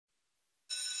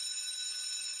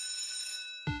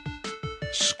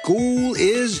School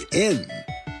is in.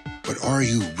 But are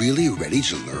you really ready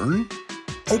to learn?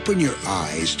 Open your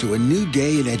eyes to a new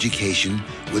day in education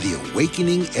with the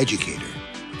Awakening Educator,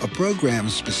 a program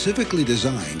specifically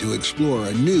designed to explore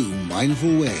a new, mindful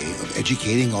way of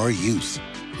educating our youth.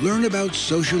 Learn about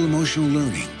social-emotional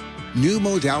learning, new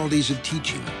modalities of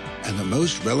teaching, and the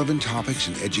most relevant topics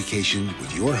in education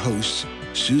with your hosts,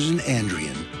 Susan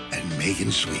Andrian and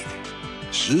Megan Sweet.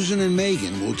 Susan and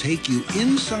Megan will take you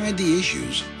inside the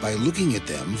issues by looking at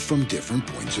them from different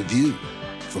points of view,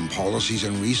 from policies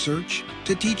and research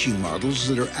to teaching models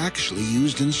that are actually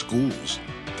used in schools.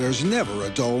 There's never a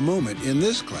dull moment in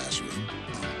this classroom.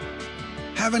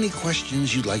 Have any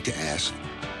questions you'd like to ask?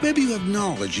 Maybe you have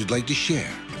knowledge you'd like to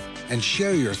share, and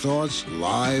share your thoughts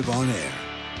live on air.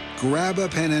 Grab a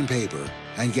pen and paper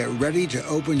and get ready to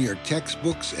open your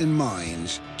textbooks and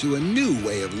minds to a new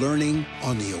way of learning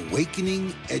on the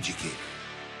Awakening Educator.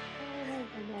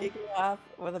 Kicking off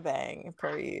with a bang,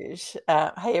 per usual.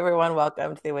 Hi, everyone.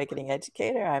 Welcome to the Awakening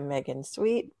Educator. I'm Megan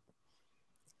Sweet.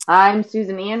 I'm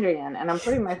Susan Andrian, and I'm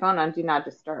putting my phone on Do Not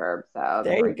Disturb. So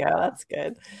there you go. That's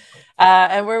good.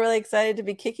 And we're really excited to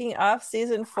be kicking off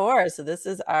season 4. So this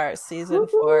is our season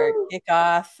 4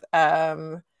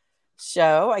 kickoff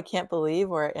show. I can't believe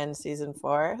we're in season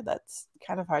 4. That's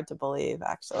kind of hard to believe,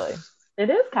 actually. It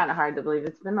is kind of hard to believe.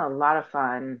 It's been a lot of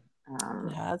fun.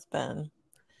 It has been.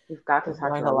 We've got to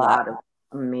talk to a lot of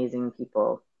amazing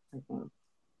people, I think.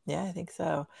 Yeah, I think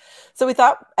so. So we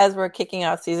thought as we're kicking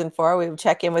off season 4, we would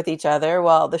check in with each other.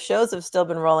 Well, the shows have still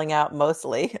been rolling out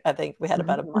mostly. I think we had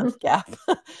about a month gap.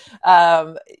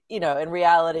 In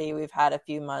reality, we've had a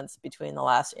few months between the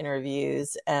last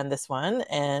interviews and this one.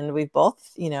 And we've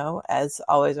both, as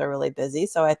always, are really busy.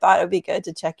 So I thought it would be good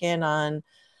to check in on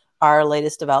our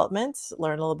latest developments,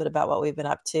 learn a little bit about what we've been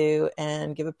up to,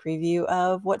 and give a preview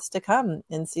of what's to come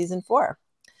in season 4.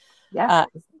 Yeah.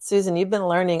 Susan, you've been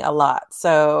learning a lot.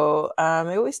 So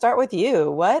maybe we start with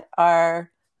you. What have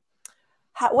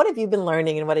you been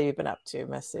learning and what have you been up to,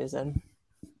 Miss Susan?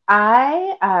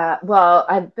 I've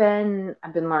been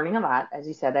learning a lot. As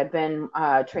you said, I've been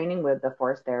training with the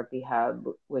Forest Therapy Hub,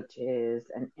 which is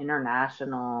an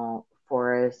international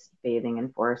forest bathing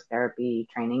and forest therapy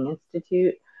training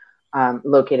institute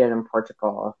located in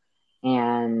Portugal.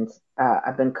 And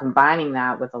I've been combining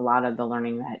that with a lot of the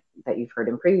learning that you've heard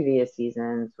in previous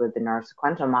seasons with the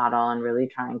neurosequential model, and really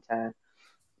trying to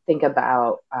think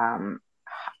about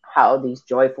how these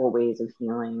joyful ways of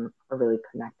healing are really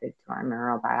connected to our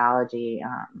neurobiology.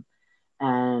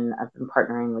 And I've been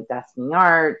partnering with Destiny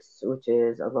Arts, which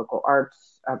is a local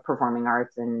performing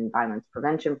arts and violence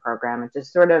prevention program. It's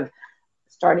just sort of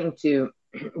starting to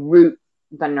root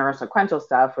the neurosequential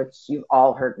stuff, which you've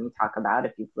all heard me talk about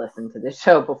if you've listened to this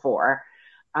show before,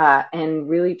 and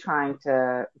really trying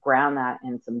to ground that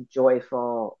in some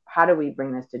joyful, how do we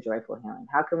bring this to joyful healing?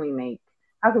 How can we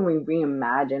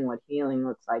reimagine what healing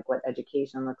looks like, what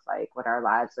education looks like, what our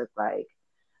lives look like,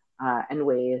 in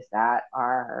ways that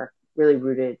are really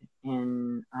rooted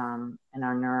in our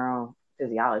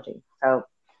neurophysiology. So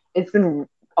it's been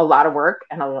a lot of work,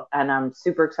 and I'm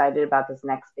super excited about this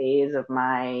next phase of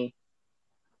my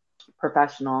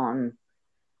professional and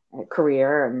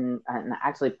career, and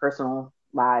actually personal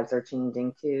lives are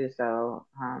changing too. So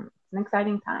it's an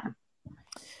exciting time.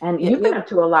 And you've been up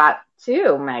to a lot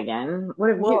too, Megan.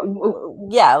 What have you?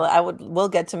 Yeah, we'll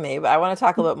get to me, but I want to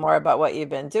talk a little bit more about what you've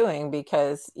been doing,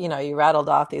 because you rattled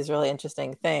off these really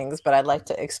interesting things, but I'd like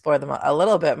to explore them a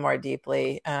little bit more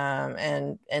deeply,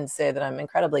 and say that I'm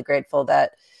incredibly grateful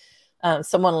that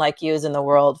someone like you is in the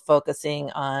world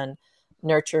focusing on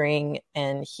nurturing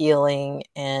and healing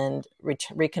and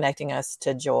reconnecting us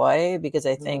to joy, because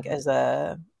I think as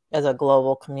a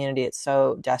global community, it's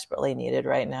so desperately needed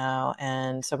right now.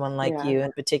 And someone like you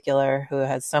in particular, who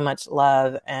has so much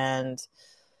love, and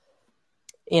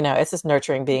it's just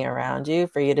nurturing being around you,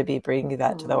 for you to be bringing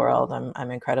that to the world.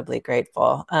 I'm incredibly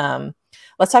grateful.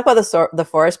 Let's talk about the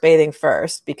forest bathing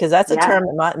first, because that's a term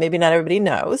that maybe not everybody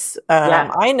knows.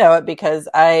 I know it because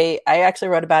I actually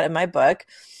wrote about it in my book.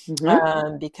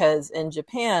 Because in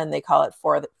Japan, they call it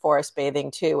forest bathing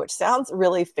too, which sounds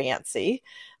really fancy.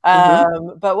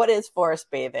 But what is forest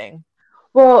bathing?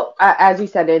 Well, as you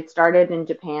said, it started in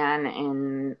Japan,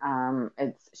 and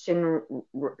it's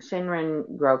Shinrin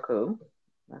Roku.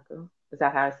 Is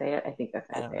that how I say it? I think that's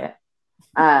how I say it.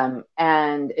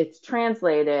 And it's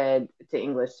translated to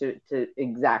English to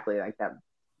exactly like that,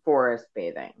 forest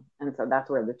bathing. And so that's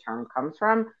where the term comes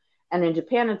from. And in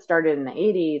Japan, it started in the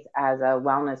 80s as a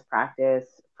wellness practice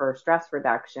for stress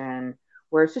reduction,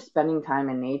 where it's just spending time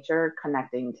in nature,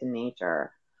 connecting to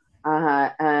nature.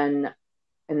 And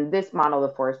in this model,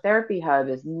 the Forest Therapy Hub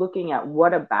is looking at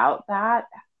what about that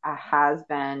has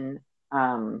been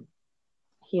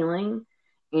healing,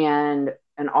 and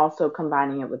also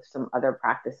combining it with some other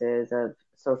practices of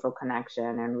social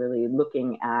connection, and really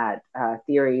looking at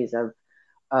theories of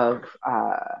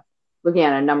looking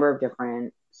at a number of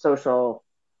different social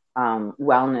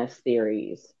wellness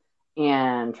theories,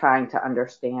 and trying to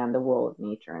understand the role of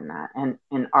nature in that,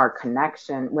 and our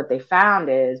connection. What they found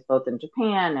is, both in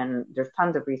Japan, and there's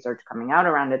tons of research coming out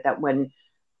around it, that when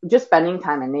just spending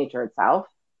time in nature itself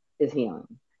is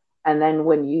healing. And then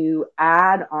when you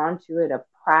add onto it a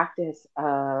practice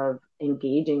of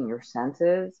engaging your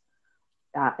senses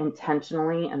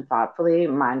intentionally and thoughtfully,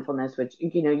 mindfulness, which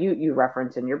you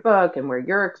reference in your book, and where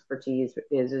your expertise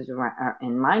is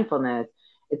in mindfulness.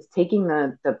 It's taking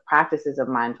the practices of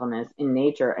mindfulness in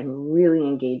nature and really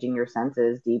engaging your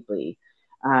senses deeply,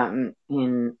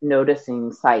 in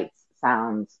noticing sights,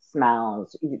 sounds,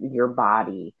 smells, your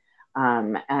body.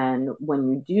 And when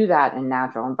you do that in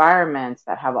natural environments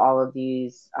that have all of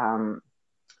these,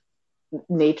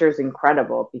 nature's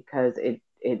incredible because it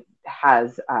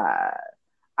has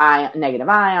negative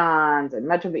ions and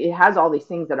it has all these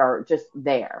things that are just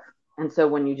there. And so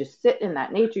when you just sit in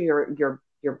that nature,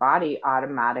 your body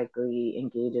automatically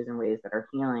engages in ways that are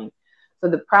healing. So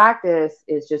the practice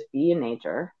is just be in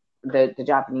nature, the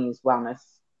Japanese wellness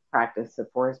practice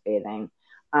of forest bathing.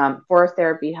 Forest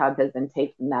Therapy Hub has been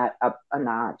taking that up a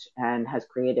notch and has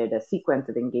created a sequence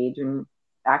of engagement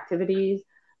activities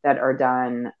that are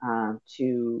done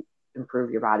to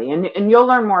improve your body. And you'll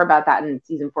learn more about that in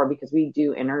season 4, because we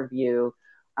do interview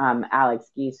Alex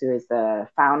Geese, who is the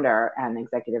founder and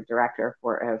executive director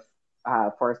for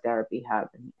Forest Therapy Hub,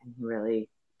 and he really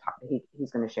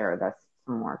he's going to share with us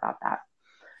some more about that.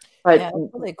 But yeah,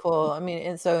 that's really cool. I mean,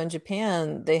 and so in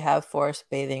Japan, they have forest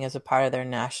bathing as a part of their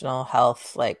national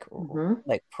health like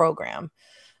program.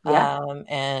 Yeah.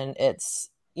 And it's,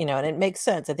 and it makes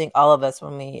sense. I think all of us,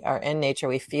 when we are in nature,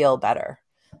 we feel better.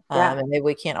 And maybe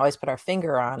we can't always put our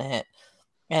finger on it.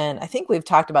 And I think we've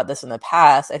talked about this in the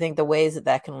past. I think the ways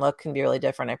that can look can be really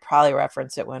different. I probably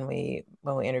referenced it when we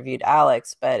interviewed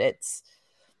Alex, but it's,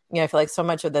 I feel like so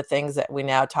much of the things that we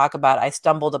now talk about, I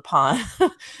stumbled upon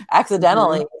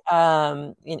accidentally,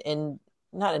 in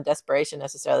not in desperation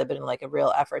necessarily, but in like a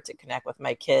real effort to connect with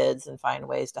my kids and find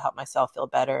ways to help myself feel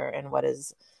better in what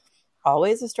is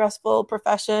always a stressful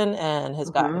profession and has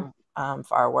gotten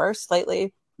far worse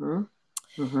lately.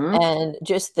 And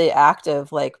just the act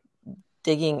of like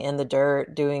digging in the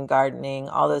dirt, doing gardening,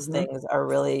 all those things are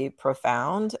really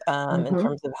profound in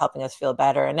terms of helping us feel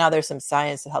better. And now there's some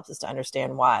science that helps us to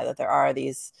understand why, that there are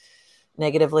these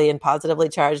negatively and positively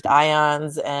charged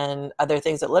ions and other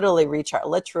things that literally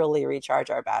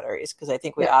recharge our batteries. Because I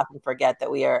think we often forget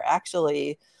that we have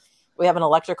an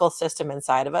electrical system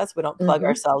inside of us. We don't plug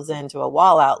ourselves into a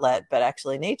wall outlet, but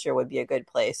actually nature would be a good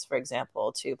place, for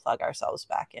example, to plug ourselves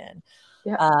back in.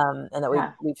 And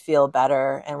that we feel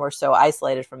better, and we're so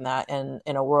isolated from that in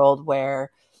a world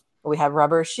where we have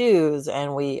rubber shoes,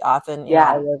 and we often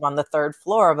I live on the 3rd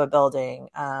floor of a building,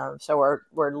 so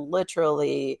we're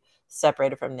literally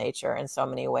separated from nature in so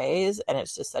many ways, and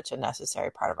it's just such a necessary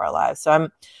part of our lives. So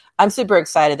I'm super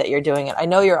excited that you're doing it. I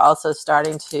know you're also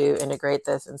starting to integrate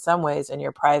this in some ways in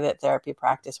your private therapy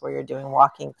practice, where you're doing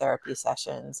walking therapy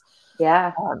sessions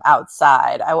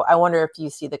outside. I wonder if you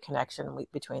see the connection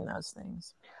between those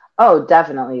things. Oh,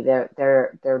 definitely.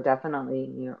 They're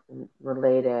definitely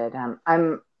related.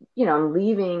 I'm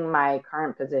leaving my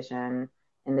current position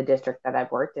in the district that I've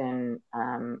worked in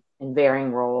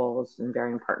varying roles and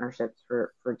varying partnerships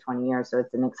for 20 years. So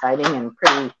it's an exciting and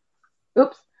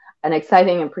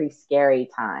pretty scary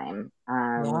time.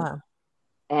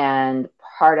 And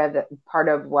part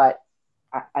of what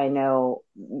I know,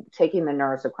 taking the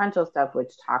neurosequential stuff,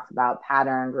 which talks about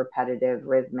pattern, repetitive,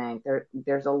 rhythmic,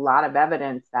 there's a lot of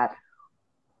evidence that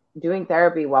doing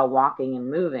therapy while walking and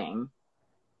moving,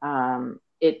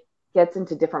 it gets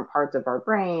into different parts of our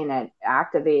brain. It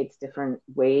activates different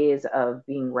ways of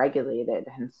being regulated.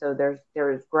 And so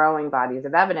there's growing bodies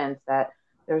of evidence that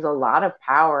there's a lot of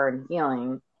power in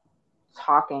healing,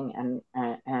 talking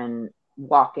and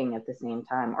walking at the same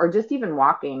time, or just even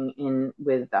walking in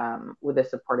with a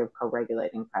supportive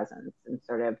co-regulating presence, and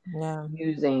sort of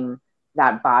using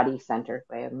that body-centered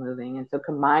way of moving. And so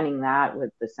combining that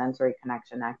with the sensory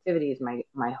connection activities,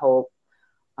 my hope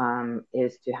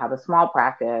is to have a small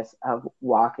practice of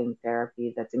walking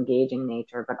therapy that's engaging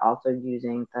nature, but also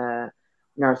using the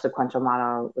neurosequential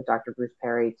model with Dr. Bruce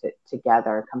Perry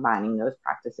together, combining those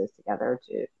practices together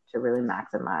to really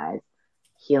maximize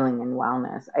healing and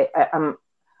wellness. I'm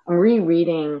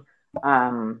rereading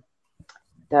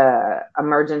the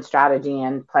emergent strategy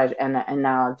and pleasure, and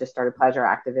now I've just started pleasure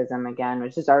activism again,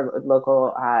 which is our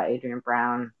local Adrienne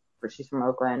Brown, she's from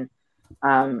Oakland,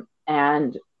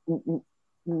 and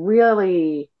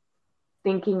really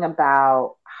thinking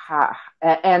about how,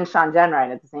 and Sean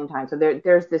Jenright at the same time. So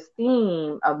there's this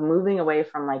theme of moving away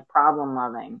from like problem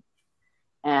loving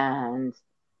and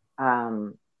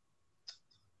the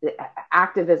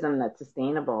activism that's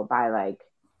sustainable by like,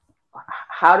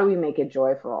 how do we make it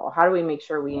joyful? How do we make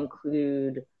sure we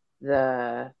include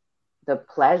the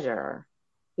pleasure?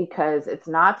 Because it's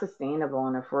not sustainable.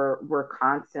 And if we're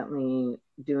constantly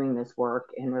doing this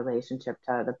work in relationship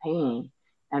to the pain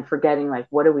and forgetting like,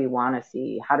 what do we want to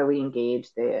see? How do we engage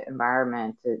the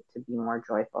environment to be more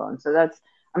joyful? And so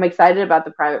I'm excited about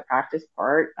the private practice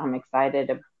part. I'm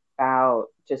excited about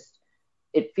just,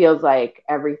 it feels like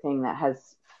everything that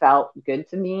has felt good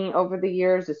to me over the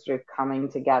years is sort of coming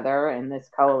together in this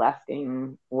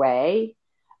coalescing way.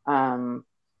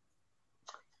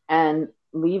 And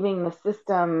leaving the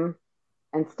system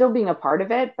and still being a part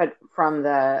of it, but from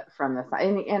the side.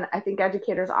 And I think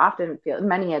educators often feel,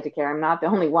 many educators, I'm not the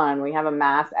only one, we have a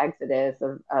mass exodus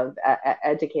of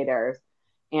educators,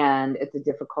 and it's a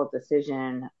difficult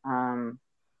decision.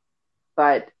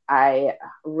 But I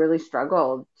really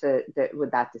struggled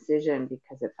with that decision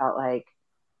because it felt like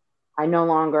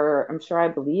I'm sure I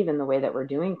believe in the way that we're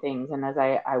doing things. And as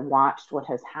I watched what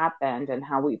has happened and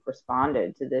how we've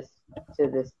responded to this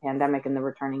pandemic and the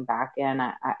returning back in,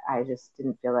 I just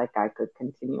didn't feel like I could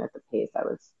continue at the pace I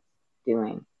was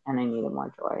doing, and I needed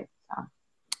more joy. So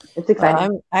it's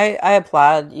exciting. I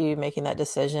applaud you making that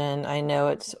decision. I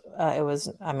know I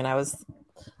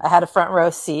had a front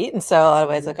row seat, and so a lot of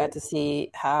ways I got to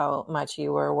see how much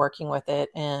you were working with it.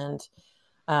 And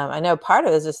I know part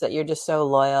of it is just that you're just so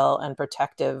loyal and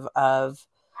protective of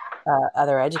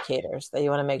other educators, that you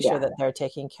want to make sure that they're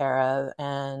taken care of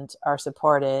and are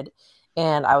supported.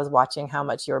 And I was watching how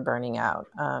much you were burning out,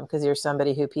 because you're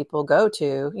somebody who people go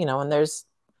to, when there's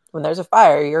a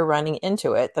fire, you're running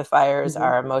into it. The fires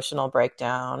are emotional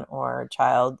breakdown or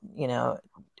child,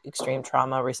 extreme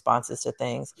trauma responses to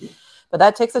things, but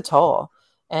that takes a toll.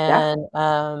 And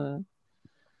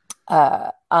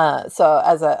so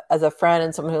as a friend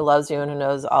and someone who loves you and who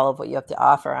knows all of what you have to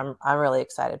offer, I'm really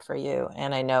excited for you.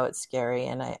 And I know it's scary,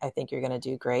 and I think you're going to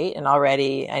do great. And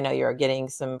already I know you're getting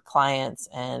some clients,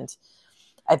 and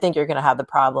I think you're going to have the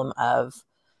problem of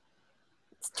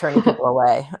turning people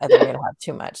away. I think you're going to have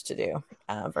too much to do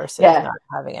versus not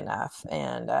having enough.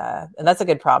 And that's a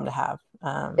good problem to have.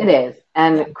 It is.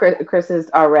 And Chris is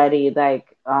already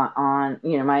like on,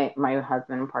 my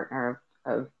husband and partner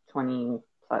of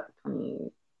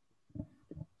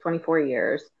 24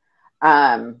 years,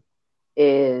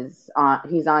 he's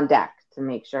on deck to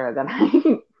make sure that I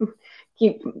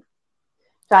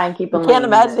try and keep him. I can't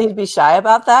imagine he'd be shy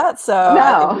about that. So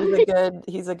I think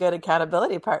he's a good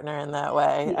accountability partner in that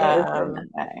way. He is in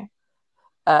that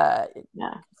way.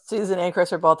 Susan and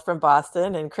Chris are both from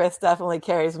Boston, and Chris definitely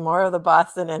carries more of the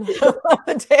Boston in him on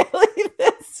the daily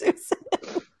than Susan.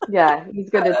 Yeah, he's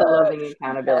good at the loving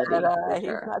accountability.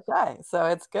 He's not shy, so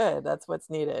it's good. That's what's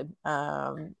needed.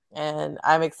 And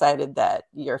I'm excited that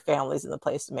your family's in the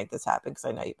place to make this happen, because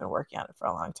I know you've been working on it for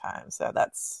a long time. So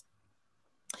that's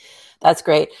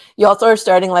great. You also are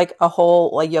starting you have a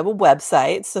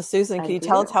website. So Susan, can you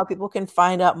tell us how people can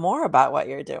find out more about what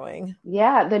you're doing?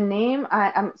 Yeah, the name,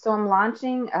 I'm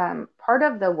launching, part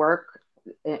of the work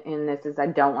in this is I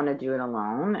don't want to do it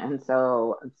alone. And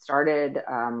so I started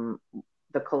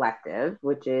the collective,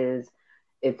 which is,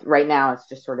 right now it's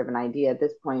just sort of an idea at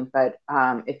this point. But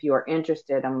if you are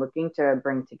interested, I'm looking to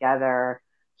bring together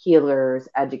healers,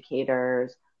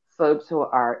 educators, folks who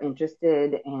are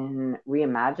interested in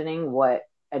reimagining what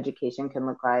education can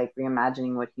look like,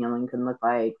 reimagining what healing can look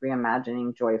like,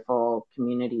 reimagining joyful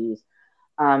communities.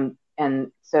 And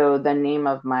so the name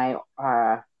of my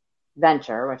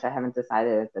venture, which I haven't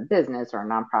decided if it's a business or a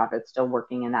nonprofit, still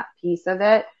working in that piece of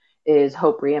it, is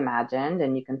Hope Reimagined.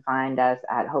 And you can find us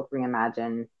at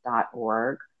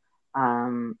hopereimagined.org.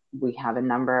 We have a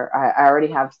number, I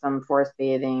already have some forest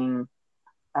bathing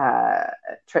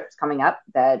trips coming up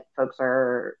that folks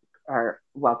are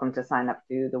welcome to sign up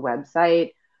through the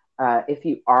website. If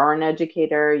you are an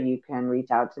educator, you can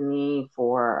reach out to me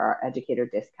for our educator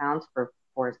discounts for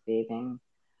forest bathing.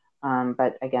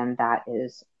 But again, that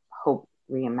is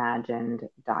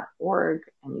hopereimagined.org,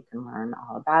 and you can learn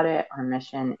all about it. Our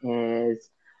mission is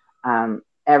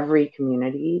every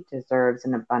community deserves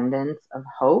an abundance of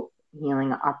hope,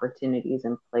 healing opportunities,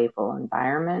 and playful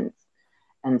environments.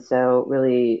 And so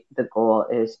really the goal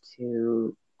is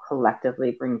to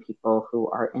collectively bring people who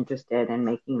are interested in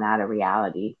making that a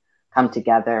reality come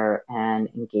together and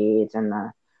engage in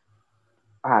the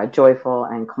joyful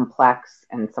and complex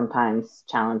and sometimes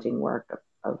challenging work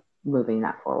of moving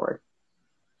that forward.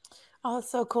 Oh,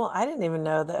 that's so cool. I didn't even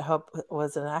know that HOPE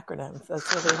was an acronym. So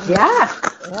that's really neat.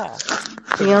 Yeah.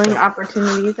 Healing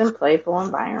opportunities in playful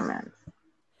environments.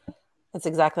 That's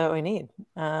exactly what we need.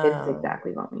 It's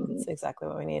exactly what we need. It's exactly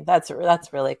what we need. That's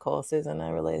really cool, Susan. I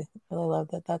really, really love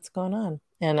that that's going on.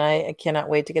 And I cannot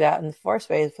wait to get out in the forest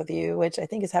phase with you, which I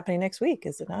think is happening next week,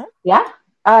 is it not? Yeah.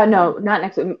 No, not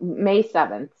next week, May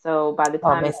 7th. So by the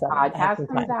time the podcast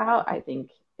comes out, I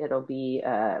think it'll be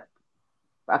a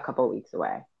couple of weeks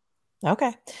away.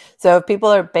 Okay. So if people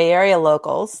are Bay Area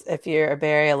locals, if you're a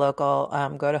Bay Area local,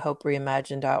 go to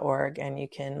hopereimagine.org and you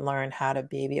can learn how to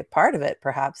be a part of it,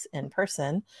 perhaps in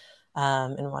person,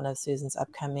 in one of Susan's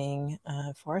upcoming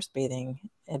forest bathing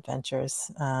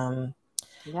adventures. And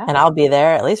I'll be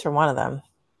there at least for one of them.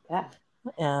 Yeah.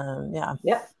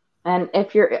 Yep. And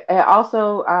if you're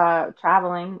also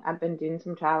traveling, I've been doing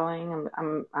some traveling.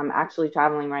 I'm actually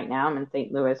traveling right now. I'm in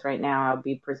St. Louis right now. I'll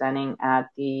be presenting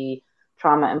at the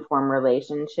Trauma-Informed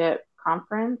Relationship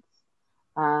Conference,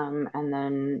 and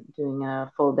then doing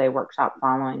a full day workshop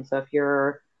following. So if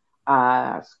your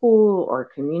school or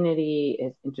community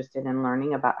is interested in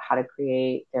learning about how to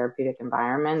create therapeutic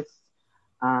environments,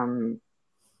 optimizing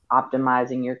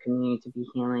your community to be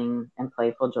healing and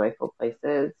playful, joyful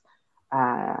places,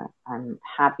 I'm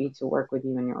happy to work with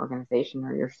you in your organization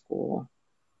or your school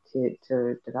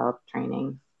to develop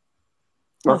training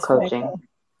or coaching.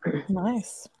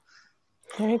 Nice.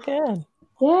 Very good.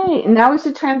 Yay. And now we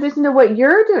should transition to what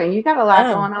you're doing. You got a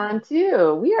lot going on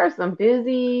too. We are some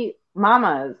busy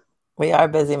mamas. We are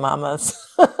busy mamas.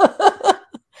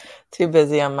 Too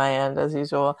busy on my end as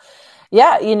usual.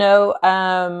 Yeah.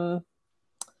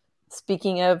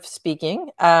 Speaking of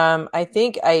speaking, I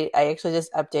think I actually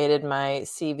just updated my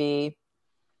CV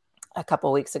a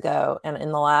couple weeks ago. And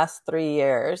in the last 3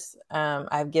 years,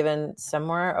 I've given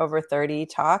somewhere over 30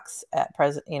 talks at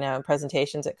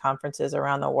presentations at conferences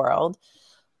around the world.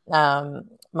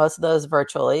 Most of those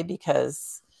virtually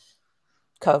because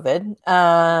COVID,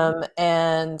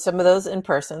 and some of those in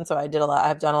person. So I've done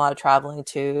a lot of traveling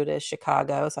too, to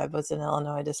Chicago. So I was in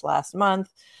Illinois just last month.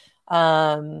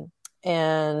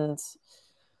 And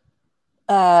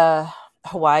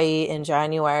Hawaii in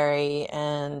January,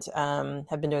 and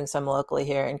have been doing some locally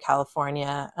here in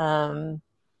California. And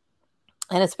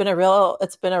it's been a real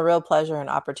pleasure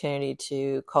and opportunity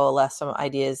to coalesce some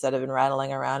ideas that have been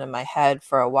rattling around in my head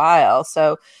for a while.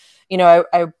 So,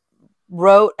 I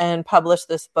wrote and published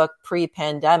this book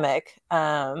pre-pandemic,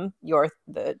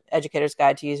 the Educator's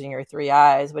Guide to Using Your Three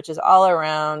Eyes, which is all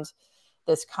around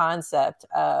this concept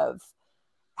of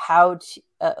how to,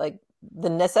 the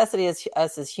necessity is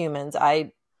us as humans.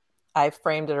 I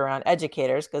framed it around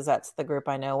educators because that's the group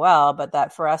I know well, but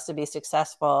that for us to be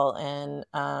successful in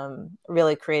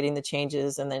really creating the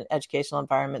changes and the educational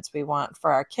environments we want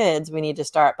for our kids, we need to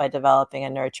start by developing a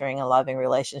nurturing and loving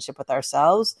relationship with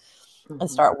ourselves and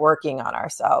start working on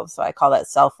ourselves. So I call that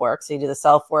self-work. So you do the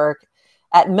self-work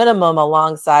at minimum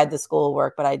alongside the school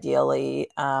work, but ideally,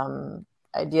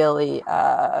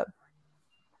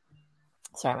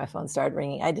 sorry, my phone started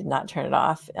ringing. I did not turn it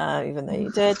off, even though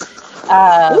you did.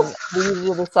 We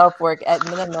do the self-work at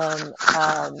minimum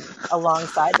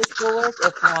alongside the schoolwork,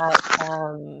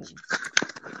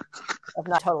 if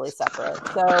not totally separate.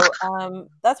 So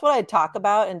that's what I talk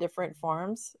about in different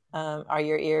forms. Are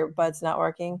your earbuds not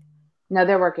working? No,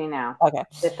 they're working now. Okay.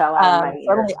 It fell out of my ear.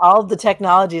 Suddenly all of the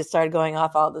technology started going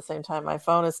off all at the same time. My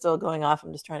phone is still going off.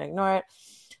 I'm just trying to ignore it.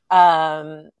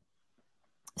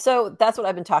 So that's what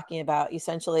I've been talking about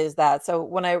essentially is that. So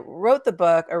when I wrote the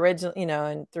book originally,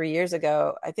 and 3 years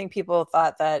ago, I think people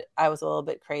thought that I was a little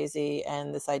bit crazy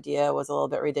and this idea was a little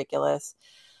bit ridiculous.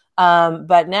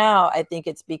 But now I think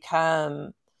it's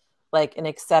become like an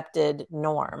accepted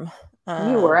norm.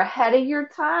 You were ahead of your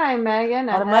time, Megan.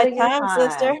 Ahead of my time,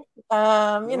 sister.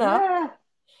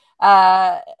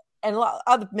 And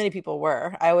many people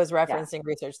were. I was referencing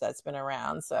research that's been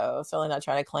around, so certainly not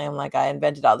trying to claim like I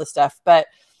invented all this stuff. But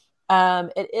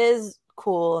it is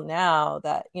cool now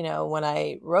that, when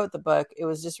I wrote the book, it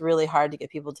was just really hard to get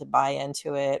people to buy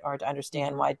into it or to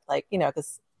understand why,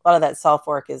 because a lot of that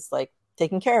self-work is like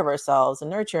taking care of ourselves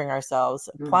and nurturing ourselves,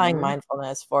 applying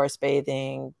mindfulness, forest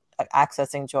bathing,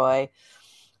 accessing joy.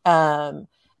 And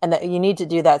that you need to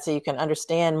do that so you can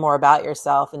understand more about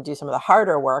yourself and do some of the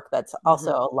harder work that's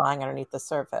also lying underneath the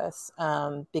surface.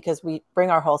 Because we bring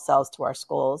our whole selves to our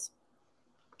schools,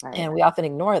 and we often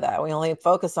ignore that. We only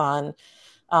focus on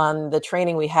the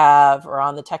training we have or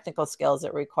on the technical skills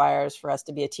it requires for us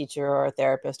to be a teacher or a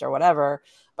therapist or whatever.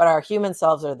 but our human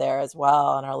selves are there as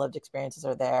well, and our lived experiences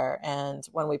are there. And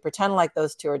when we pretend like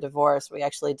those two are divorced, we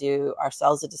actually do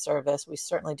ourselves a disservice. We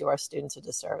certainly do our students a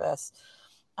disservice.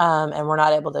 And we're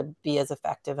not able to be as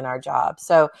effective in our job.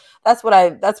 So that's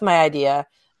my idea.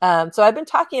 So I've been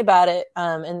talking about it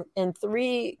in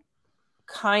three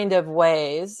kind of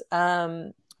ways.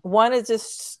 One is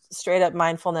just straight up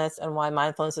mindfulness and why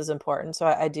mindfulness is important. So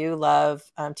I do love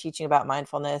teaching about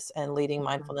mindfulness and leading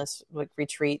mindfulness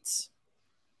retreats.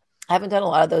 I haven't done a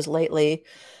lot of those lately,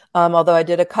 although I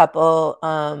did a couple.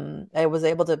 I was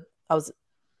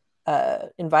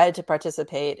invited to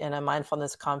participate in a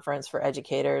mindfulness conference for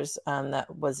educators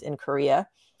that was in Korea.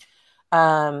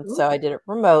 So I did it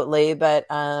remotely, but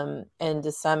in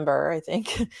December, I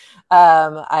think,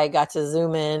 I got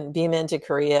to beam into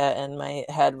Korea, and my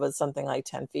head was something like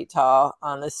 10 feet tall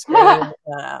on the screen.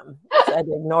 So I had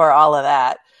to ignore all of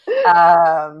that.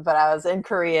 But I was in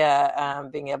Korea,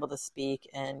 being able to speak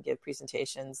and give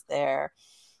presentations there.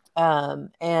 So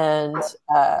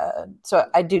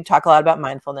I do talk a lot about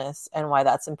mindfulness and why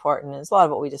that's important. It's a lot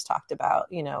of what we just talked about,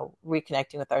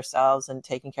 reconnecting with ourselves and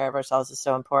taking care of ourselves is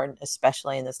so important,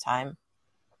 especially in this time.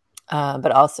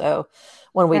 But also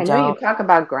when we I know you talk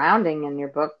about grounding in your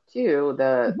book too,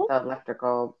 the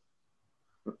electrical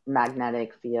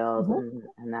magnetic field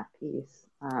and that piece.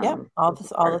 All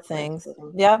the things.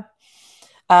 Yeah.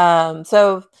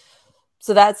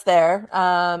 So that's there.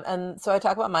 And so I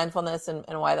talk about mindfulness and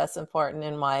why that's important,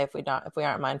 and why if we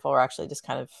aren't mindful, we're actually just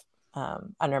kind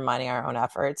of undermining our own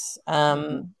efforts.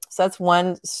 So that's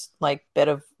one bit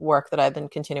of work that I've been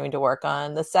continuing to work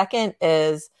on. The second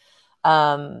is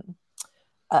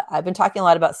I've been talking a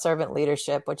lot about servant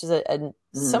leadership, which is a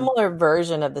similar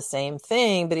version of the same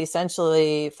thing, but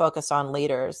essentially focused on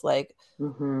leaders.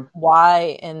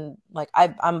 Why, and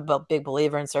I'm a big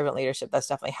believer in servant leadership. That's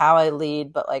definitely how I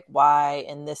lead, but why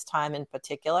in this time in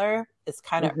particular, it's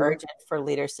kind of urgent for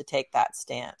leaders to take that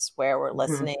stance where we're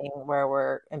listening, where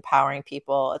we're empowering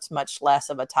people. It's much less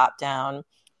of a top-down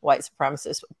white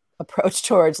supremacist approach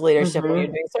towards leadership. When you're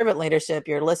doing servant leadership,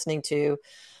 you're listening to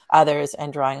others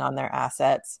and drawing on their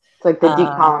assets. It's like the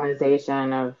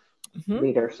decolonization of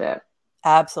leadership.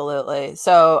 Absolutely.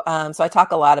 So I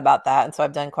talk a lot about that. And so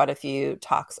I've done quite a few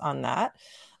talks on that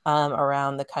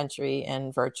around the country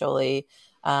and virtually.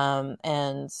 That.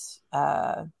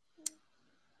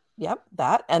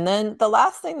 And then the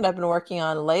last thing that I've been working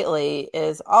on lately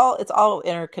is it's all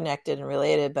interconnected and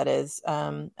related, but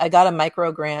I got a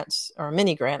micro grant, or a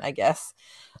mini grant, I guess,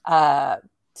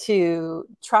 to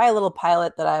try a little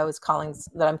pilot that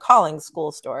I'm calling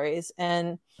School Stories.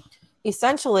 And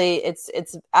essentially it's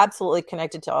absolutely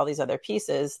connected to all these other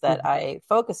pieces that I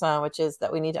focus on, which is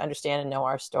that we need to understand and know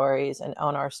our stories and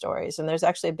own our stories. And there's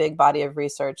actually a big body of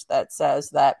research that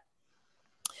says that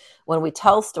when we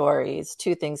tell stories,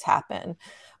 two things happen.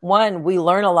 One, we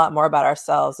learn a lot more about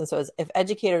ourselves. And so if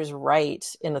educators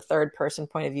write in the third person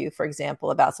point of view, for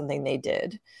example, about something they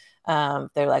did,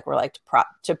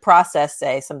 to process,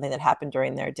 say, something that happened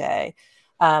during their day.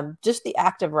 Just the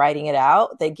act of writing it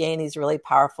out, they gain these really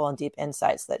powerful and deep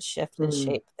insights that shift and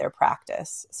shape their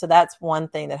practice. So that's one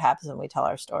thing that happens when we tell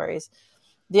our stories.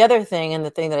 The other thing, and the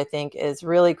thing that I think is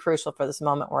really crucial for this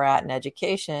moment we're at in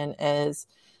education, is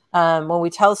when we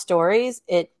tell stories,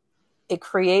 it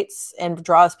creates and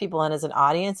draws people in as an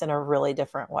audience in a really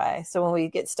different way. So when we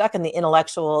get stuck in the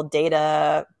intellectual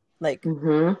data,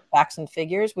 facts and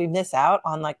figures, we miss out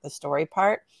on the story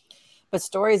part. But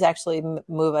stories actually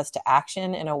move us to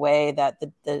action in a way that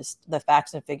the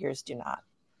facts and figures do not.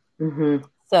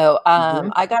 So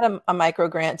I got a micro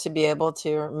grant to be able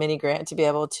to, or mini grant to be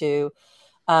able to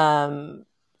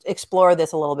explore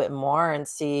this a little bit more and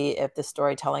see if the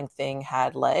storytelling thing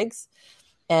had legs.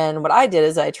 And what I did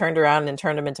is I turned around and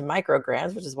turned them into micro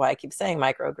grants, which is why I keep saying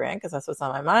micro grant, because that's what's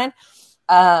on my mind.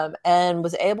 And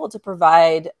was able to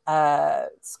provide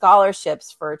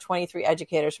scholarships for 23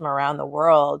 educators from around the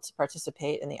world to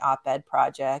participate in the Op-Ed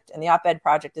Project. And the Op-Ed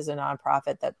Project is a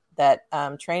nonprofit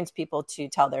that trains people to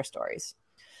tell their stories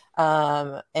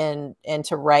and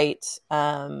to write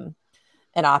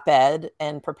an op-ed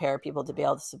and prepare people to be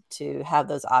able to have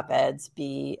those op-eds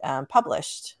be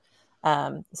published.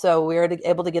 So we were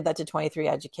able to give that to 23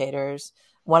 educators,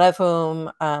 one of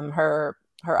whom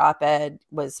her op-ed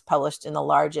was published in the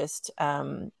largest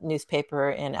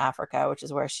newspaper in Africa, which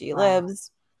is where she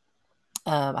lives.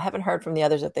 I haven't heard from the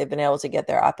others if they've been able to get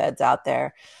their op-eds out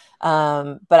there.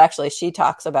 But actually she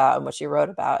talks about what she wrote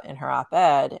about in her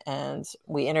op-ed, and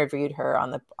we interviewed her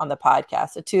on the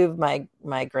podcast. So two of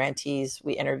my grantees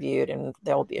we interviewed, and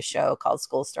there will be a show called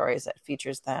School Stories that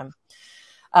features them.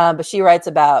 But she writes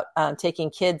about taking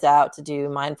kids out to do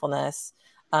mindfulness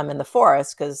in the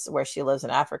forest, because where she lives in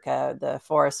Africa, the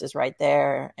forest is right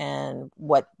there, and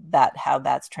how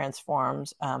that's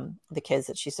transformed the kids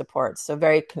that she supports. So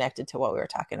very connected to what we were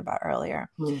talking about earlier.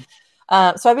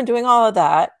 So I've been doing all of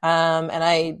that.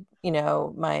 And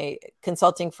my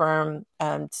consulting firm,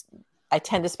 I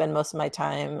tend to spend most of my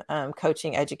time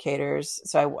coaching educators.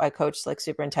 So I coach like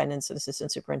superintendents and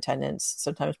assistant superintendents,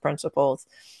 sometimes principals,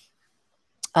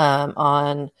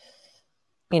 on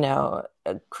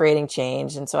creating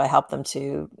change. And so I help them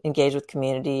to engage with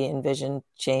community, envision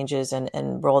changes,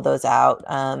 and roll those out.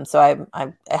 So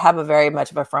I have a very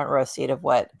much of a front row seat of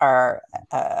what our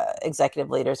executive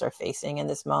leaders are facing in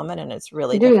this moment. And it's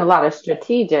really You're doing a lot of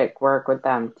strategic work with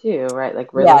them too, right?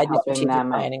 Like really I do helping strategic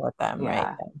them planning with them, yeah.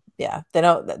 right? Yeah.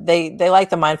 They like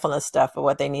the mindfulness stuff, but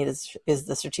what they need is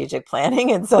the strategic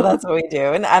planning. And so that's what we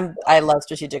do. And I love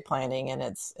strategic planning, and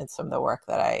it's some of the work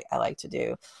that I like to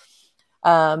do.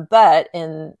 But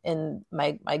in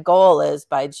my goal is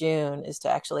by June is to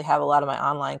actually have a lot of my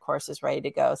online courses ready to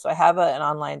go. So I have an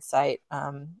online site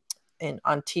on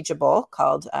Teachable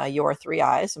called Your Three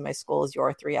Eyes. So my school is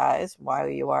Your Three Eyes,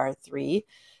 YUR3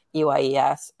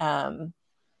 EYES,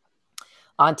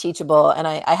 on Teachable. And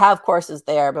I have courses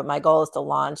there, but my goal is to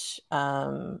launch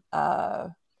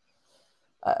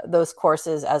those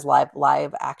courses as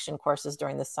live action courses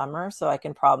during the summer, so I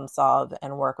can problem solve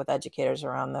and work with educators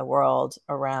around the world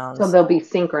around. So they'll be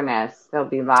synchronous. They'll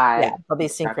be live. Yeah, they'll be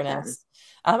synchronous.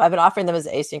 I've been offering them as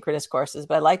asynchronous courses,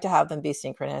 but I'd like to have them be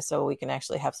synchronous so we can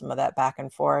actually have some of that back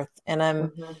and forth. And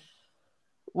I'm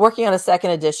working on a second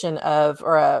edition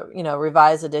a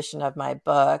revised edition of my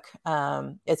book.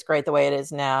 It's great the way it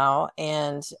is now.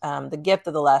 And the gift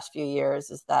of the last few years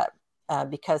is that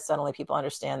because suddenly people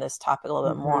understand this topic a little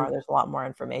bit more, there's a lot more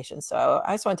information. So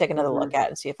I just want to take another look at it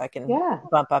and see if I can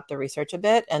bump up the research a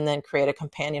bit, and then create a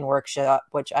companion workbook,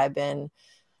 which I've been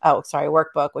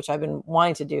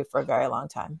wanting to do for a very long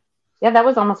time. Yeah, that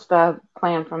was almost a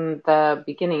plan from the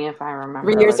beginning, if I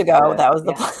remember. 3 years ago, that was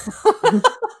the plan.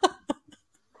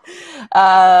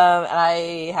 And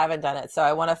I haven't done it. So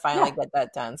I want to finally get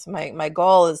that done. So my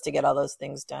goal is to get all those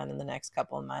things done in the next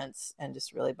couple of months and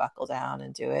just really buckle down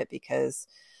and do it, because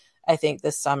I think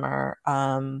this summer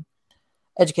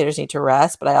educators need to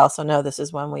rest, but I also know this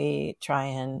is when we try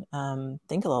and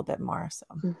think a little bit more. So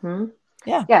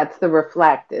it's the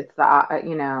reflect. It's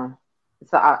the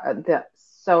the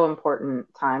so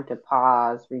important time to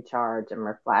pause, recharge, and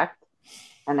reflect.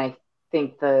 And I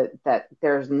think that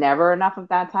there's never enough of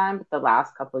that time, but the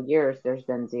last couple of years there's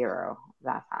been zero of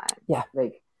that time.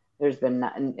 Like there's been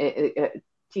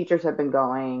teachers have been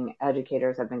going,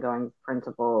 educators have been going,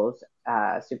 principals,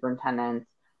 superintendents,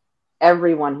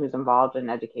 everyone who's involved in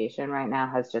education right now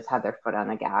has just had their foot on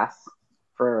the gas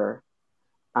for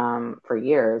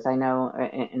years. I know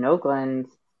in Oakland,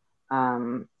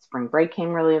 spring break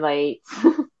came really late.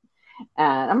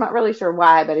 And I'm not really sure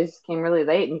why, but it just came really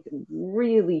late, and you could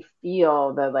really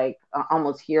feel the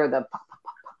almost hear the pop, pop,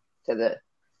 pop, pop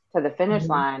to the finish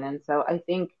line. And so I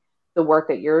think the work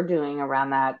that you're doing around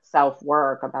that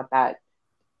self-work, about that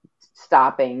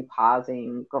stopping,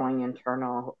 pausing, going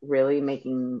internal, really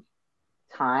making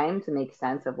time to make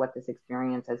sense of what this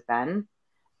experience has been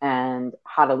and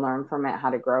how to learn from it, how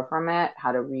to grow from it,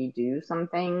 how to redo some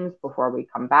things before we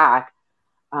come back.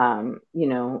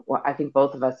 I think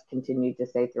both of us continued to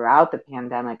say throughout the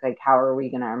pandemic, like, how are we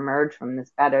going to emerge from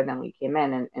this better than we came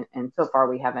in? And so far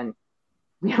we haven't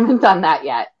done that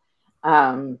yet.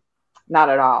 Not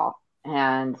at all.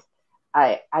 And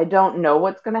I don't know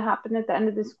what's going to happen at the end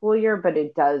of the school year, but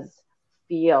it does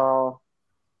feel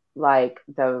like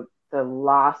the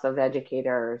loss of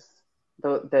educators,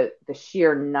 the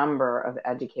sheer number of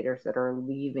educators that are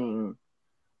leaving,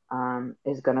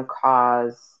 is going to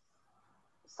cause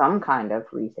some kind of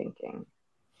rethinking.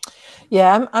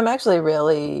 Yeah, I'm actually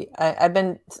really, I've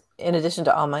been, in addition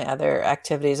to all my other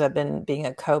activities, I've been being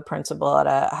a co-principal at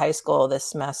a high school this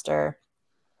semester.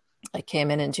 I came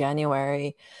in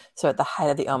January, so at the height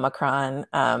of the Omicron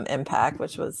impact,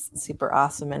 which was super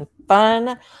awesome and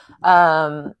fun.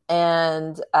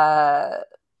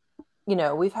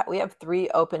 We have 3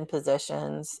 open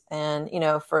positions, and in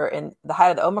the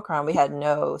height of the Omicron, we had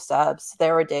no subs.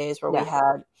 There were days where we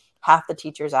had half the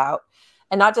teachers out,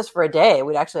 and not just for a day,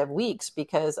 we'd actually have weeks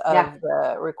because of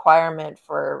the requirement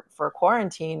for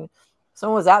quarantine. If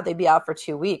someone was out, they'd be out for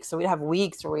 2 weeks. So we'd have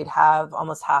weeks where we'd have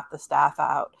almost half the staff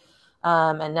out.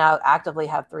 And now actively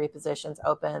have 3 positions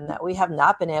open that we have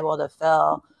not been able to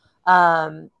fill.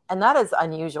 And that is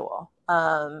unusual.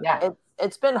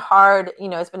 It's been hard.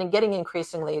 It's been getting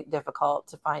increasingly difficult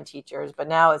to find teachers, but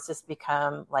now it's just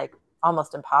become like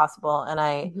almost impossible. And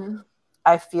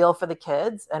I feel for the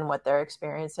kids and what they're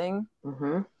experiencing.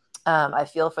 Mm-hmm. I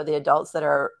feel for the adults that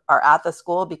are at the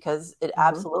school, because it Mm-hmm.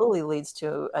 absolutely leads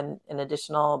to an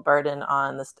additional burden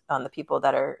on the people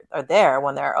that are there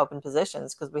when they're open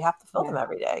positions, because we have to fill them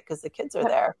every day because the kids are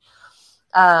there.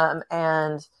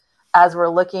 And as we're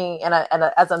looking, and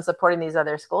as I'm supporting these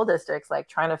other school districts, like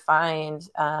trying to find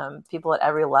people at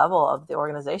every level of the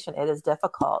organization, it is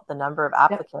difficult. The number of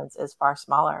applicants is far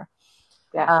smaller.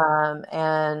 And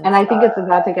I think it's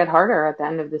about to get harder at the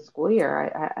end of the school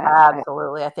year.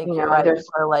 Absolutely. I think you're right. People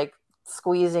are like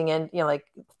squeezing in, like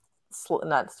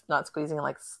not squeezing,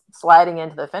 like sliding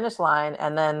into the finish line,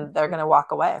 and then they're going to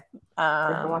walk away. They're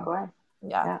going to walk away.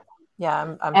 Yeah.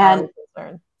 I'm highly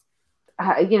concerned.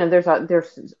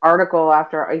 There's article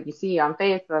after you see on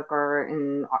Facebook or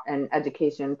in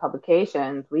education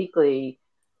publications weekly,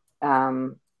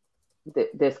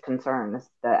 this concern,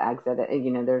 the exit,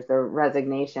 there's the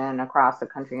resignation across the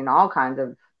country in all kinds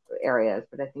of areas,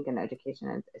 but I think in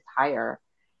education it's higher,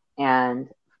 and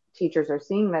teachers are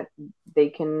seeing that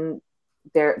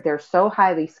they're so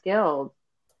highly skilled,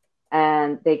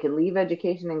 and they can leave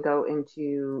education and go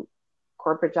into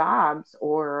corporate jobs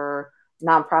or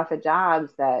nonprofit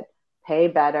jobs that pay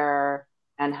better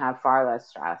and have far less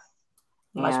stress.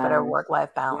 Much better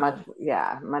work-life balance.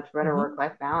 Much better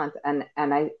work-life balance. And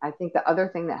I think the other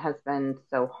thing that has been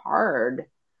so hard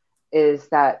is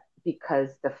that because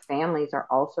the families are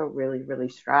also really, really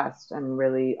stressed and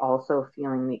really also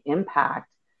feeling the impact,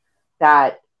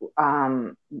 that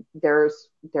there's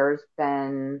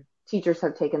been, teachers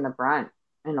have taken the brunt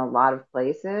in a lot of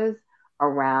places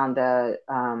around the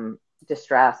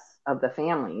distress of the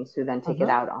families, who then take it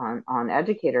out on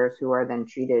educators, who are then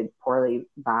treated poorly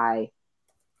by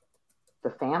the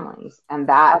families. And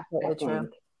that, I think,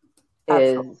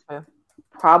 is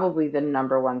probably the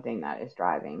number one thing that is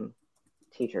driving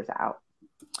teachers out.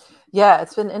 Yeah,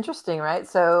 it's been interesting, right?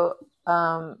 So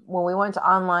when we went to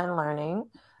online learning,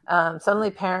 suddenly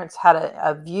parents had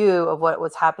a view of what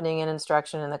was happening in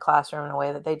instruction in the classroom in a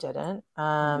way that they didn't.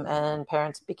 And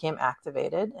parents became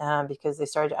activated because they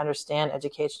started to understand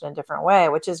education in a different way,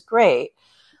 which is great.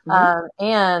 But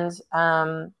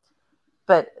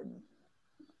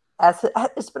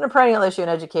it's been a perennial issue in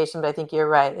education, but I think you're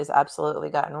right, it's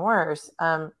absolutely gotten worse.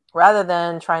 Rather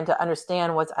than trying to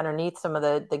understand what's underneath some of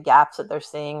the gaps that they're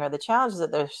seeing or the challenges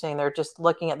that they're seeing, they're just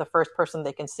looking at the first person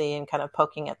they can see and kind of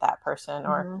poking at that person,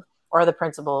 or the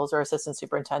principals or assistant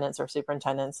superintendents or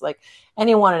superintendents. Like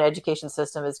anyone in education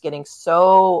system is getting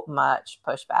so much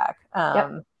pushback.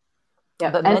 But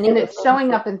and it's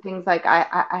showing up in things like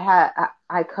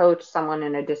I coach someone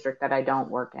in a district that I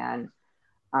don't work in.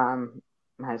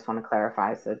 I just want to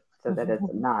clarify so that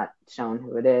it's not shown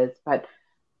who it is, but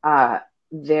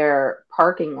their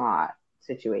parking lot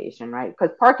situation, right?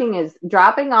 Because parking is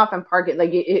dropping off and parking.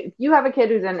 Like if you have a kid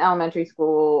who's in elementary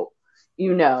school,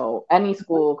 any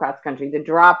school across the country, the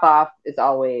drop off is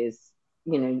always,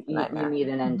 you need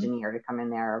an engineer to come in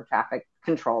there, or a traffic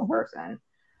control person.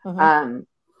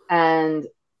 And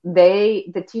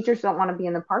the teachers don't want to be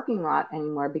in the parking lot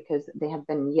anymore because they have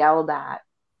been yelled at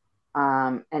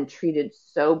and treated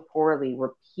so poorly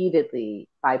repeatedly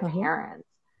by parents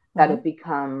that it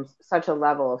becomes such a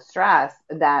level of stress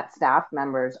that staff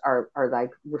members are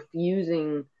like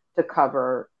refusing to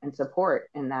cover and support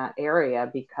in that area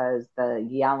because the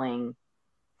yelling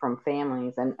from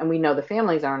families, and we know the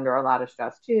families are under a lot of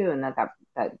stress too, and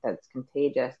that's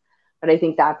contagious. But I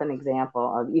think that's an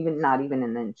example of not even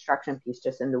in the instruction piece,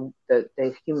 just in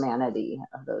the humanity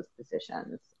of those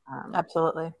positions.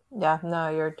 Absolutely. Yeah, no,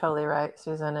 you're totally right,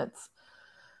 Susan.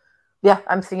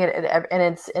 I'm seeing it, and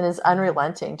it's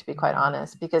unrelenting, to be quite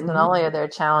honest, because not only are there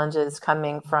challenges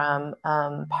coming from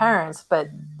parents, but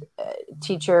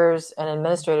teachers and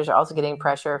administrators are also getting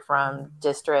pressure from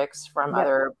districts, from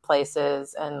other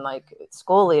places, and like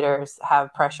school leaders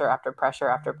have pressure after pressure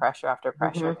after pressure after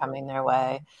pressure coming their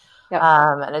way.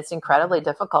 And it's incredibly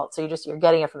difficult. So you're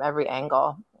getting it from every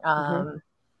angle. The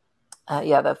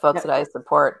folks that I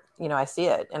support, I see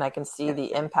it, and I can see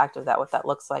the impact of that, what that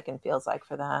looks like and feels like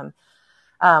for them,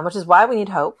 which is why we need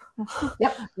hope.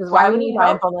 This is why we need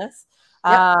mindfulness. So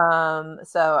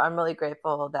I'm really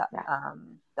grateful that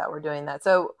we're doing that.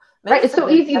 So it's so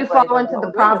easy to fall into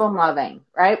the problem loving,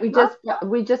 right? We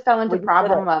just fell into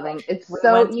problem loving. It's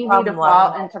so easy to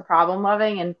fall into problem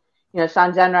loving, and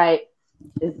Sean Jenright,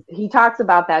 he talks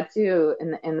about that too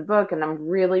in the book, and I'm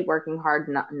really working hard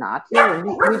not to. And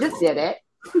we just did it.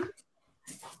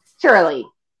 Shirley.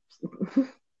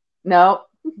 No.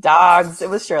 Dogs. It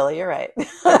was Shirley. You're right.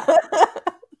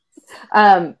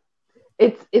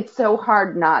 It's so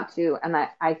hard not to. And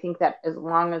I think that as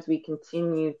long as we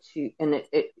continue to, and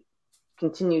it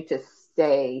continue to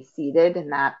stay seated in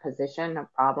that position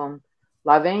of problem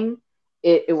loving,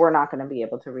 we're not going to be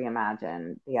able to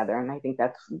reimagine the other. And I think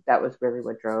that was really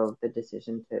what drove the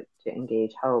decision to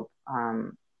engage Hope,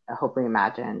 Hope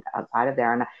Reimagined outside of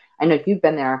there. And I know you've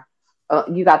been there,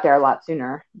 you got there a lot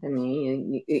sooner than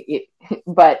me,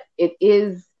 but it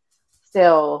is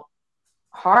still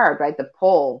hard, right? The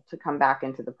pull to come back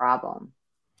into the problem.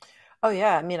 Oh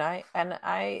yeah. I mean,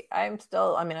 I'm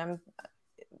still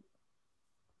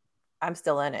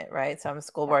in it, right? So I'm a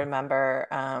school board member.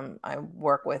 I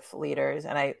work with leaders,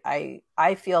 and I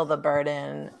feel the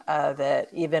burden of it,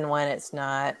 even when it's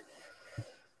not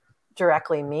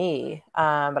directly me.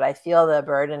 But I feel the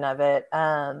burden of it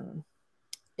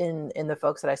in the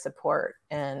folks that I support.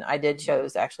 And I did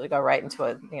chose to actually go right into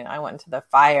I went into the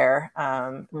fire,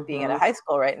 being at a high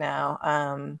school right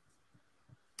now,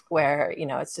 where,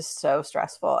 it's just so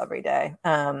stressful every day.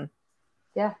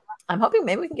 Yeah. I'm hoping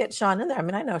maybe we can get Sean in there. I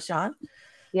mean, I know Sean.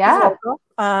 Yeah.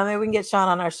 Maybe we can get Sean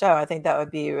on our show. I think that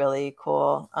would be really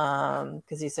cool,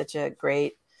 because he's such a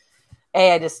great.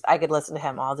 I could listen to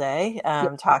him all day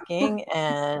talking,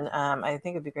 and I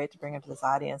think it'd be great to bring him to this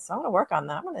audience. So I'm going to work on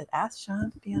that. I'm going to ask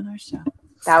Sean to be on our show.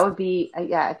 That would be,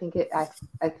 I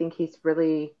think he's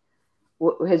really.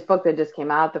 His book that just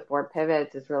came out, The Four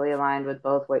Pivots, is really aligned with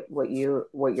both what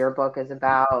your book is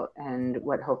about and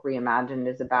what Hope Reimagined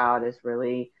is about. Is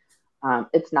really,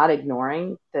 it's not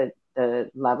ignoring the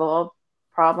level of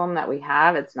problem that we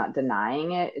have. It's not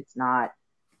denying it. It's not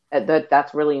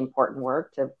that's really important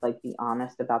work to be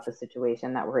honest about the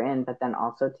situation that we're in, but then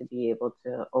also to be able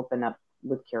to open up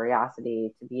with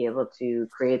curiosity, to be able to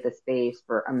create the space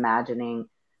for imagining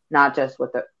not just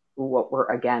what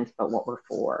we're against, but what we're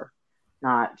for.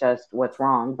 Not just what's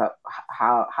wrong, but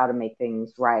how to make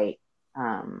things right.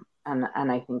 And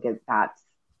I think that's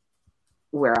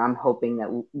where I'm hoping that,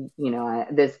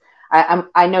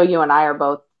 I know you and I are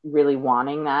both really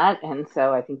wanting that. And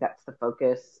so I think that's the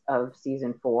focus of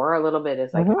season 4 a little bit,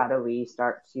 is how do we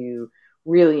start to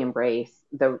really embrace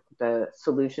the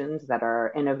solutions that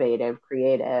are innovative,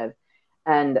 creative.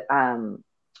 And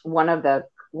one of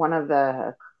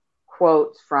the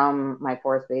quotes from my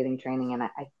forest bathing training, and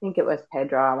I think it was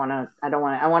Pedro. I want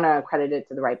to credit it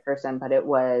to the right person, but it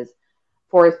was,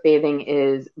 forest bathing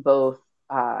is both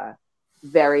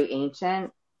very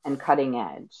ancient and cutting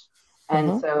edge.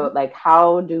 And so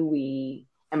how do we,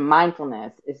 and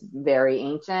mindfulness is very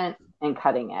ancient and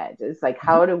cutting edge. It's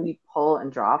how do we pull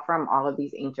and draw from all of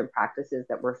these ancient practices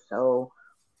that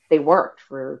they worked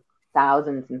for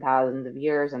thousands and thousands of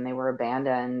years, and they were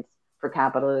abandoned for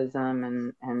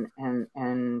capitalism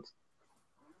and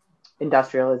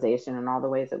industrialization and all the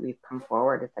ways that we've come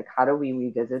forward. It's how do we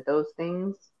revisit those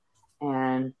things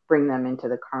and bring them into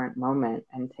the current moment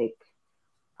and take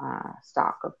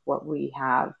stock of what we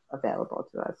have available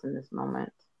to us in this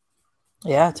moment.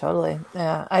 Yeah, totally.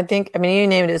 Yeah, you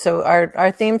named it. So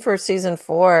our theme for season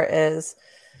 4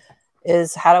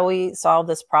 is how do we solve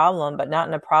this problem, but not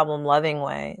in a problem loving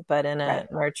way, but in a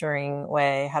nurturing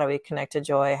way? How do we connect to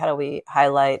joy? How do we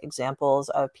highlight examples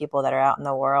of people that are out in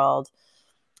the world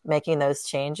making those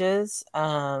changes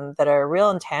that are real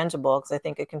and tangible? Because I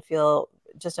think it can feel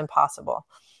just impossible.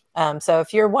 So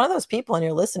if you're one of those people and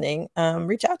you're listening,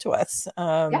 reach out to us.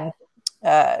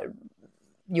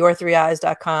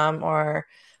 Your3eyes.com or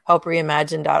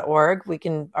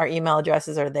hopereimagined.org. Our email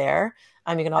addresses are there.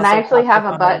 You can also, and I actually have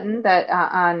a button that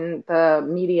on the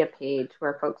media page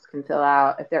where folks can fill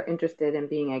out, if they're interested in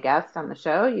being a guest on the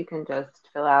show, you can just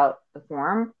fill out the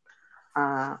form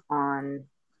on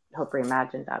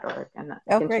hopereimagined.org. And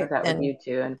I can share that with you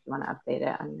too, and if you want to update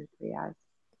it on Your 3 Eyes.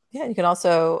 Yeah, you can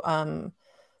also,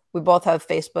 we both have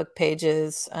Facebook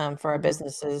pages for our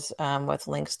businesses with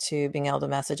links to being able to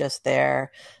message us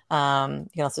there. You can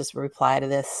also just reply to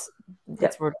this.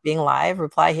 We're being live,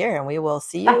 reply here, and we will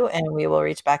see you and we will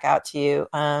reach back out to you,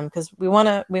 because we want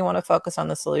to focus on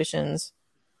the solutions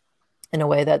in a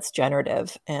way that's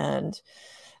generative and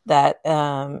that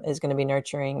is going to be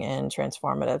nurturing and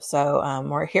transformative. So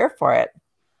we're here for it.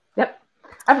 Yep.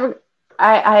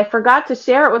 I forgot to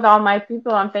share it with all my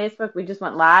people on Facebook. We just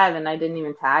went live and I didn't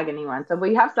even tag anyone. So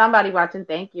we have somebody watching.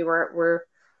 Thank you.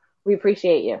 We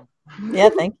appreciate you. Yeah,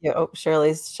 thank you. Oh,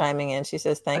 Shirley's chiming in. She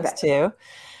says thanks too.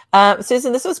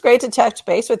 Susan, this was great to touch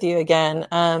base with you again.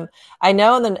 I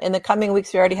know in the coming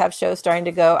weeks we already have shows starting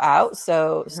to go out.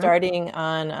 So starting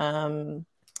on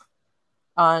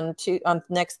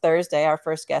next Thursday, our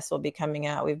first guest will be coming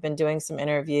out. We've been doing some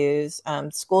interviews.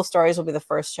 School Stories will be the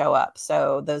first show up.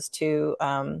 So those two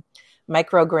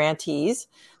micro grantees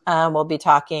We'll be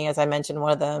talking, as I mentioned,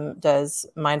 one of them does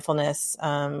mindfulness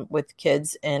with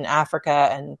kids in Africa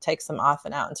and takes them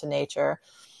often out into nature.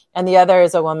 And the other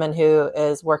is a woman who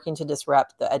is working to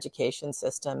disrupt the education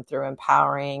system through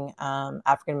empowering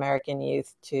African-American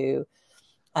youth to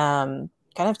kind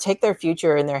of take their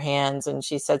future in their hands. And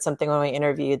she said something when we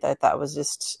interviewed that was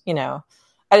just, I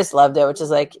just loved it, which is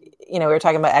like, we were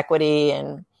talking about equity,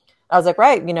 and I was like,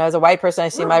 right, as a white person, I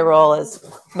see my role as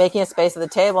making a space at the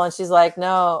table. And she's like,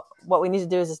 no, what we need to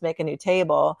do is just make a new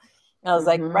table. And I was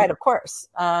like, right, of course.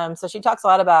 So she talks a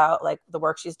lot about like the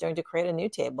work she's doing to create a new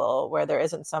table where there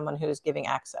isn't someone who's giving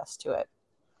access to it.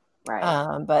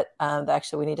 Right. But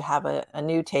actually we need to have a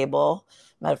new table,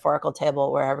 metaphorical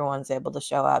table, where everyone's able to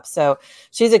show up. So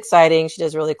she's exciting. She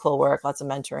does really cool work, lots of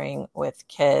mentoring with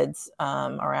kids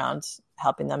around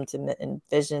helping them to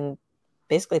envision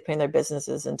basically putting their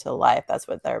businesses into life. That's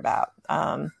what they're about.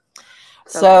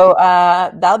 So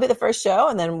that'll be the first show.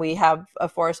 And then we have a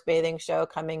forest bathing show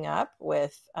coming up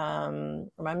with,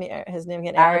 remind me his name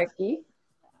again, Eric. Alex Geese.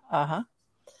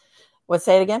 What,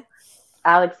 say it again?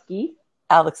 Alex Geese.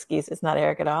 Alex Geese. It's not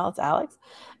Eric at all. It's Alex.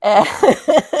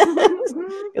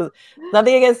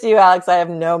 Nothing against you, Alex. I have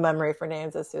no memory for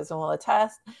names, as Susan will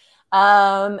attest.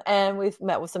 And we've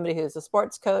met with somebody who's a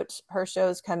sports coach. Her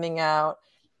show's coming out,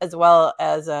 as well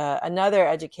as another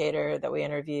educator that we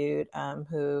interviewed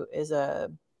who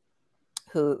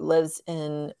lives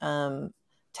in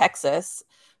Texas,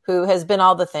 who has been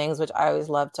all the things, which I always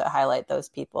love to highlight those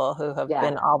people who have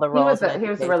been all the roles. He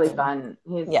was really fun.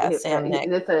 Sam Nick.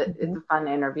 It's a fun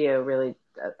interview. Really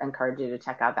encourage you to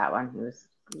check out that one. He was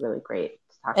really great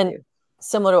to talk to.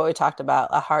 Similar to what we talked about,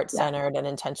 a heart-centered and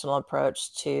intentional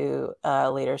approach to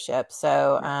leadership.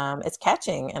 So it's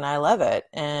catching, and I love it.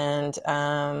 And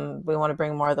we want to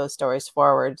bring more of those stories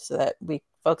forward so that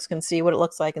folks can see what it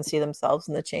looks like and see themselves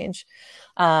in the change.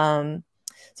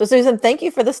 So Susan, thank you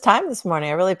for this time this morning.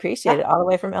 I really appreciate it, all the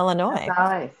way from Illinois. As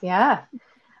always, yeah.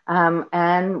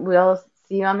 And we'll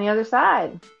see you on the other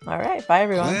side. All right. Bye,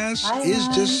 everyone. Class Bye, is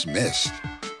dismissed.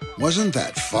 Wasn't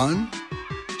that fun?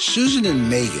 Susan and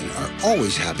Megan are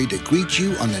always happy to greet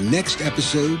you on the next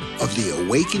episode of The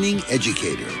Awakening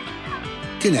Educator.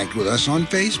 Connect with us on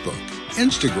Facebook,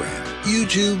 Instagram,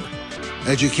 YouTube.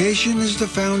 Education is the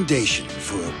foundation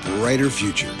for a brighter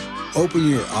future. Open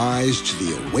your eyes to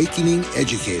The Awakening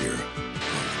Educator